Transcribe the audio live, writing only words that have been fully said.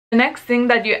The next thing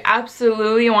that you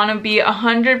absolutely want to be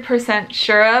 100%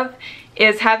 sure of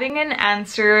is having an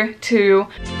answer to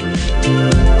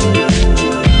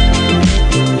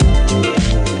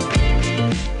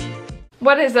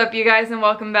What is up, you guys, and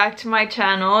welcome back to my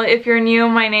channel. If you're new,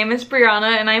 my name is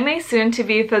Brianna and I'm a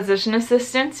soon-to-be physician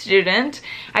assistant student.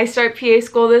 I start PA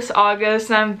school this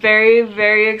August and I'm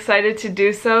very excited to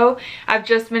do so. I've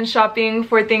just been shopping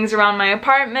for things around my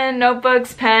apartment,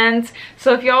 notebooks, pens,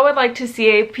 so if y'all would like to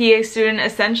see a PA student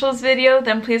essentials video,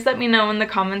 then please let me know in the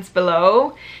comments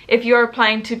below. If you are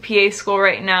applying to PA school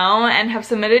right now and have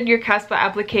submitted your CASPA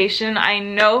application, I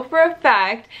know for a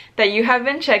fact that you have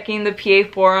been checking the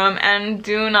PA forum, and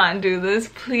do not do this.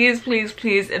 Please,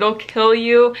 it'll kill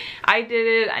you. I did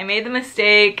it, I made the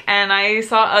mistake, and I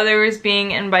saw others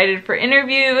being invited for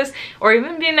interviews or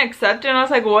even being accepted, and I was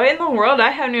like, what in the world?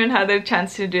 I haven't even had the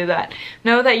chance to do that.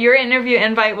 Know that your interview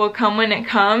invite will come when it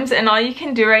comes, and all you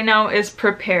can do right now is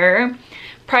prepare.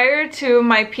 Prior to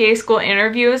my PA school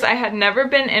interviews, I had never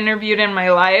been interviewed in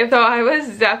my life, so I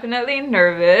was definitely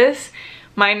nervous.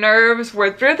 My nerves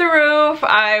were through the roof.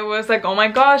 I was like, oh my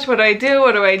gosh, what do I do?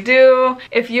 What do I do?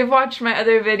 If you've watched my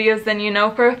other videos, then you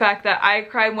know for a fact that I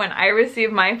cried when I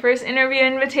received my first interview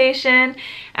invitation,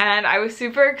 and I was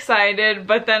super excited,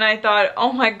 but then I thought,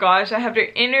 oh my gosh, I have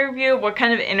to interview. What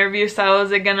kind of interview style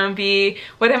is it gonna be?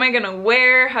 What am I gonna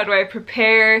wear? How do I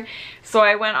prepare? So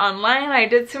I went online, I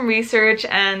did some research,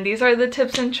 and these are the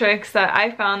tips and tricks that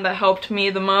I found that helped me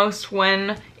the most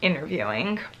when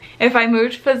interviewing. If I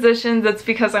moved physicians, it's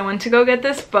because I went to go get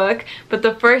this book, but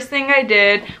the first thing I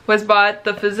did was bought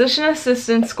the Physician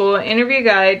Assistant School Interview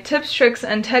Guide, Tips, Tricks,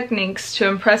 and Techniques to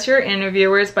Impress Your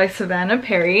Interviewers by Savanna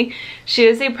Perry. She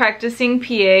is a practicing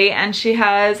PA and she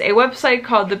has a website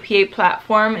called the PA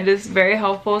Platform. It is very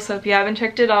helpful, so if you haven't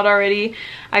checked it out already,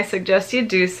 I suggest you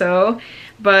do so.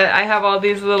 But I have all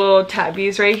these little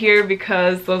tabbies right here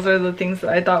because those are the things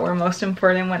that I thought were most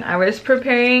important when I was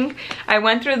preparing. I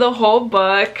went through the whole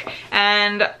book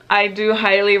and I do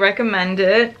highly recommend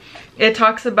it. It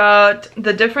talks about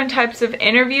the different types of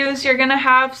interviews you're gonna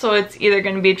have. So it's either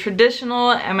gonna be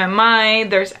traditional, MMI,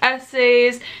 there's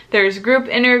essays, there's group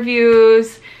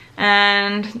interviews,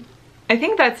 and I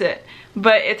think that's it.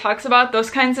 But it talks about those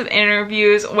kinds of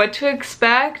interviews, what to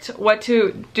expect, what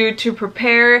to do to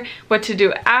prepare, what to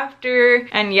do after,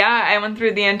 and yeah, I went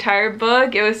through the entire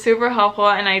book. It was super helpful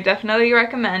and I definitely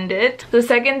recommend it. The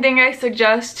second thing I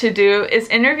suggest to do is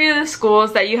interview the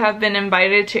schools that you have been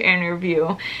invited to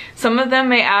interview. Some of them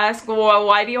may ask, well,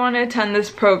 why do you want to attend this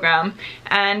program?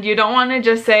 And you don't want to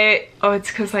just say, oh, it's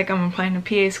because like I'm applying to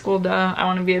PA school, duh, I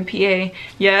want to be a PA.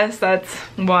 Yes, that's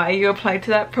why you apply to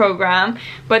that program,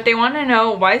 but they want to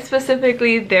know why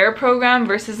specifically their program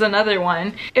versus another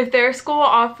one. If their school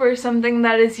offers something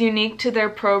that is unique to their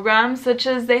program, such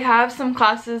as they have some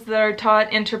classes that are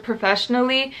taught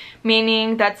interprofessionally,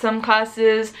 meaning that some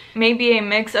classes may be a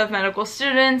mix of medical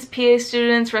students, PA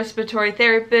students, respiratory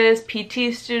therapists,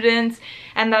 PT students,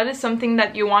 and that is something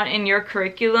that you want in your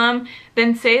curriculum,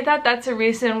 then say that that's a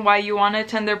reason why you want to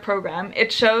attend their program.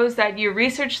 It shows that you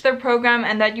researched their program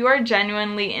and that you are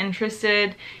genuinely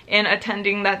interested in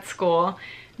attending that school.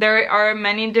 There are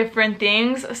many different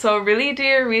things, so really do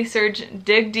your research,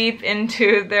 dig deep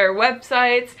into their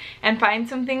websites, and find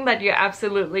something that you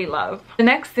absolutely love. The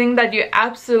next thing that you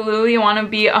absolutely want to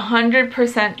be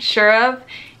 100% sure of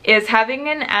is having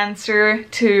an answer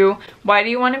to why do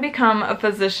you want to become a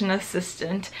physician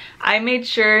assistant. I made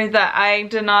sure that I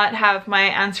did not have my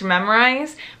answer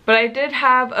memorized, but I did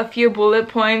have a few bullet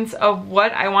points of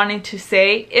what I wanted to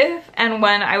say if and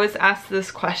when I was asked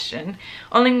this question.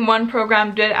 Only one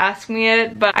program did ask me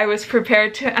it, but I was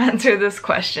prepared to answer this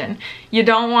question. You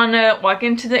don't want to walk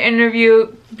into the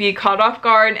interview, be caught off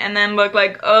guard, and then look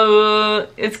like, oh,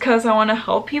 it's because I want to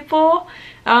help people.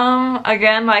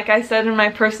 Again, like I said in my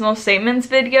personal statements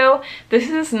video, this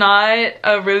is not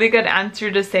a really good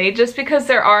answer to say just because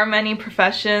there are many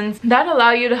professions that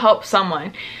allow you to help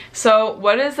someone. So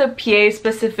what is a PA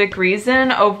specific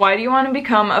reason of why do you want to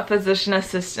become a physician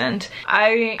assistant?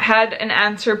 I had an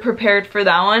answer prepared for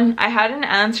that one. I had an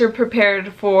answer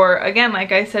prepared for, again,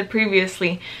 like I said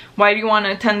previously, why do you want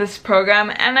to attend this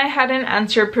program? And I had an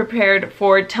answer prepared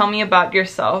for tell me about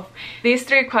yourself. These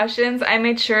three questions I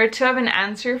made sure to have an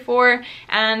answer for,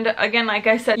 and again, like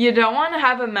I said, you don't want to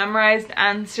have a memorized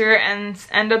answer and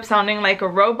end up sounding like a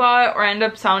robot or end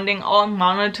up sounding all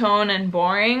monotone and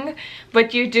boring,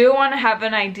 but you do want to have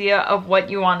an idea of what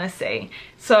you want to say.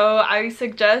 So I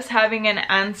suggest having an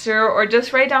answer or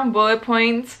just write down bullet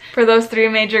points for those three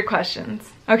major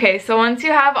questions. Okay, so once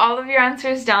you have all of your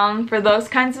answers down for those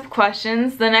kinds of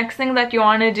questions, the next thing that you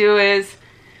want to do is,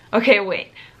 okay,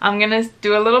 wait, I'm gonna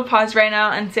do a little pause right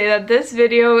now and say that this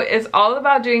video is all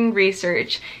about doing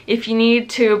research. If you need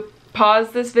to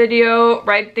pause this video,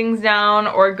 write things down,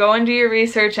 or go and do your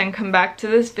research and come back to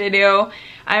this video,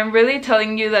 I'm really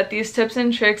telling you that these tips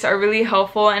and tricks are really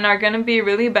helpful and are going to be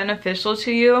really beneficial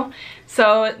to you.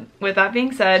 So with that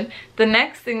being said, the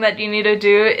next thing that you need to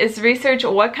do is research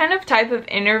what kind of type of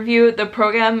interview the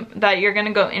program that you're going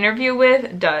to go interview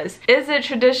with does. Is it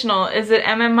traditional? Is it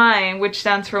MMI, which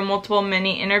stands for multiple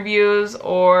mini interviews,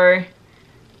 or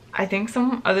I think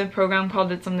some other program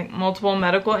called it something, multiple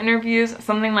medical interviews,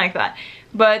 something like that.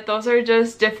 But those are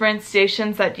just different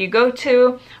stations that you go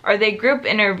to. Are they group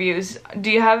interviews?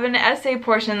 Do you have an essay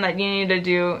portion that you need to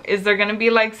do? Is there going to be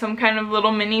like some kind of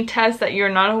little mini test that you're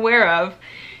not aware of?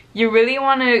 You really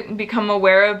want to become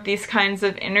aware of these kinds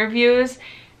of interviews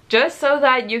just so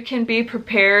that you can be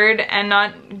prepared and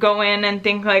not go in and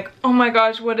think like, oh my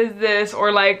gosh, what is this?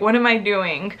 Or like, what am I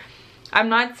doing? I'm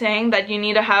not saying that you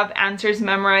need to have answers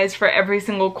memorized for every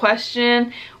single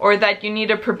question, or that you need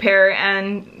to prepare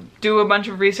and do a bunch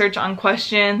of research on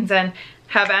questions and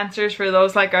have answers for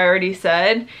those like I already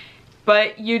said.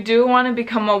 But you do want to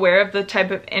become aware of the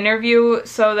type of interview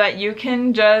so that you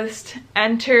can just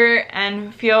enter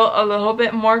and feel a little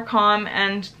bit more calm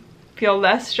and feel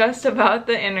less stressed about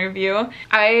the interview.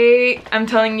 I am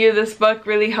telling you, this book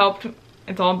really helped.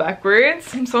 It's all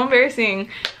backwards. I'm so embarrassing.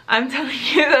 I'm telling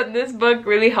you that this book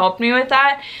really helped me with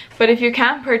that. But if you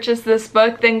can't purchase this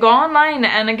book, then go online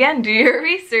and again, do your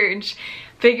research.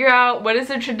 Figure out what is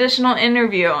a traditional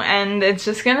interview, and it's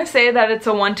just gonna say that it's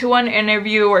a 1-to-1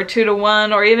 interview or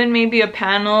 2-to-1 or even maybe a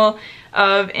panel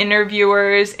of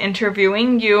interviewers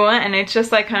interviewing you, and it's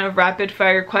just like kind of rapid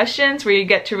fire questions where you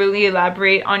get to really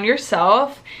elaborate on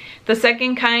yourself. The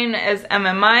second kind is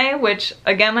MMI, which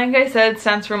again, like I said,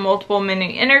 stands for multiple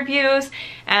mini interviews,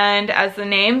 and as the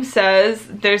name says,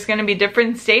 there's going to be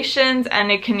different stations,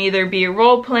 and it can either be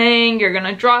role playing, you're going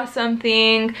to draw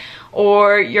something,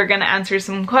 or you're gonna answer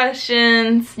some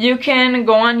questions. You can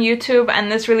go on YouTube,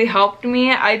 and this really helped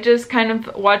me. I just kind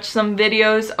of watched some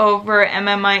videos over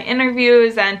MMI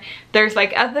interviews, and there's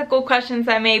like ethical questions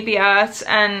that may be asked,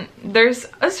 and there's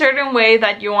a certain way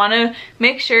that you want to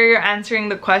make sure you're answering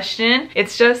the question.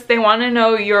 It's just they want to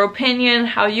know your opinion,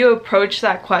 how you approach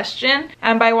that question.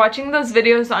 And by watching those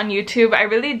videos on YouTube, I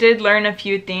really did learn a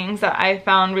few things that I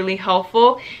found really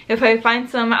helpful. If I find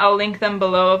some, I'll link them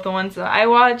below of the ones that I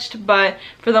watched, but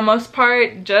for the most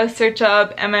part, just search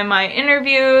up MMI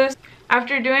interviews.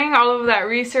 After doing all of that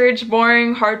research,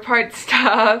 boring, hard part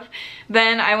stuff,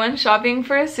 then I went shopping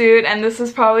for a suit, and this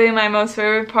is probably my most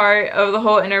favorite part of the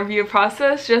whole interview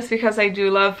process, just because I do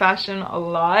love fashion a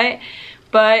lot.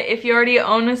 But if you already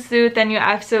own a suit, then you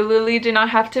absolutely do not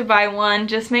have to buy one.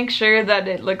 Just make sure that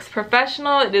it looks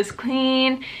professional, it is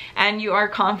clean, and you are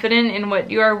confident in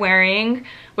what you are wearing.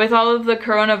 With all of the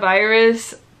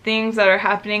coronavirus things that are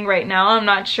happening right now, I'm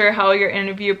not sure how your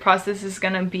interview process is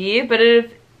gonna be, but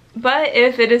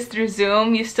if it is through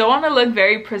Zoom, you still want to look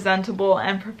very presentable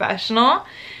and professional.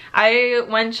 I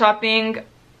went shopping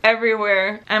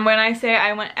everywhere, and when I say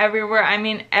I went everywhere, I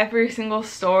mean every single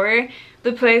store.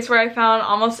 The place where I found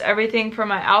almost everything for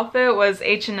my outfit was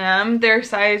H&M. Their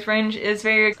size range is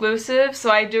very exclusive, so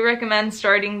I do recommend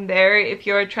starting there if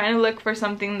you're trying to look for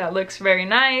something that looks very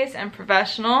nice and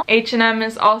professional. H&M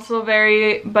is also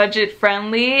very budget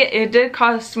friendly. It did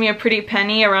cost me a pretty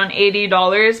penny, around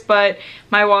 $80, but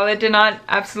my wallet did not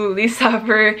absolutely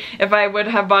suffer if I would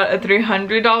have bought a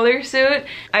 $300 suit.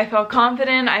 I felt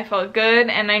confident, I felt good,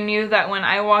 and I knew that when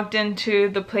I walked into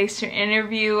the place to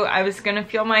interview, I was gonna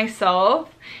feel myself.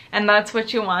 And that's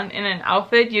what you want in an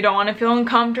outfit. You don't want to feel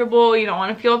uncomfortable, you don't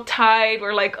want to feel tight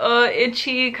or like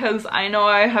itchy, because I know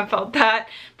I have felt that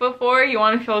before. You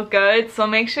want to feel good, so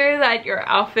make sure that your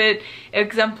outfit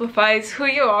exemplifies who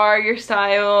you are, your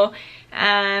style,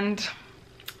 and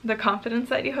the confidence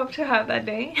that you hope to have that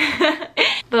day.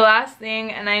 The last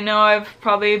thing, and I know I've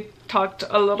probably talked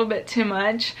a little bit too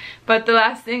much, but the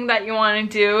last thing that you want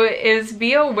to do is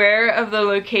be aware of the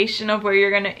location of where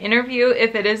you're going to interview.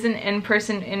 If it is an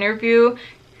in-person interview,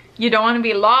 you don't want to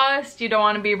be lost, you don't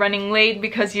want to be running late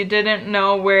because you didn't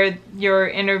know where your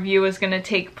interview was going to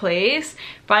take place.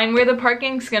 Find where the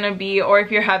parking's going to be, or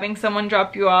if you're having someone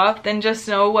drop you off, then just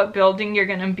know what building you're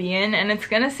going to be in, and it's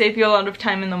going to save you a lot of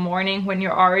time in the morning when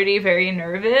you're already very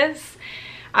nervous.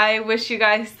 I wish you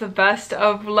guys the best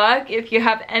of luck. If you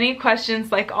have any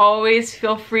questions, like always,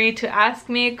 feel free to ask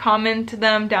me, comment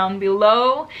them down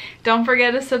below. Don't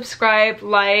forget to subscribe,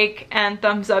 like, and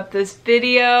thumbs up this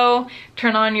video.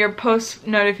 Turn on your post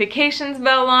notifications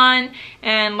bell on.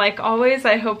 And like always,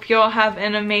 I hope you all have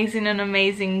an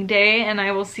amazing day, and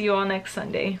I will see you all next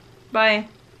Sunday. Bye.